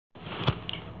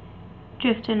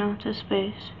Drifting out to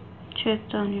space,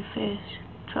 tripped on your face,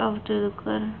 traveled through the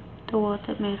glitter, the world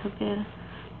that made her bitter.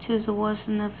 To the words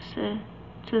that never said,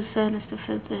 to the sadness that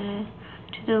filled her head,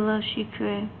 to the love she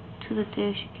craved, to the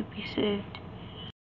day she could be saved.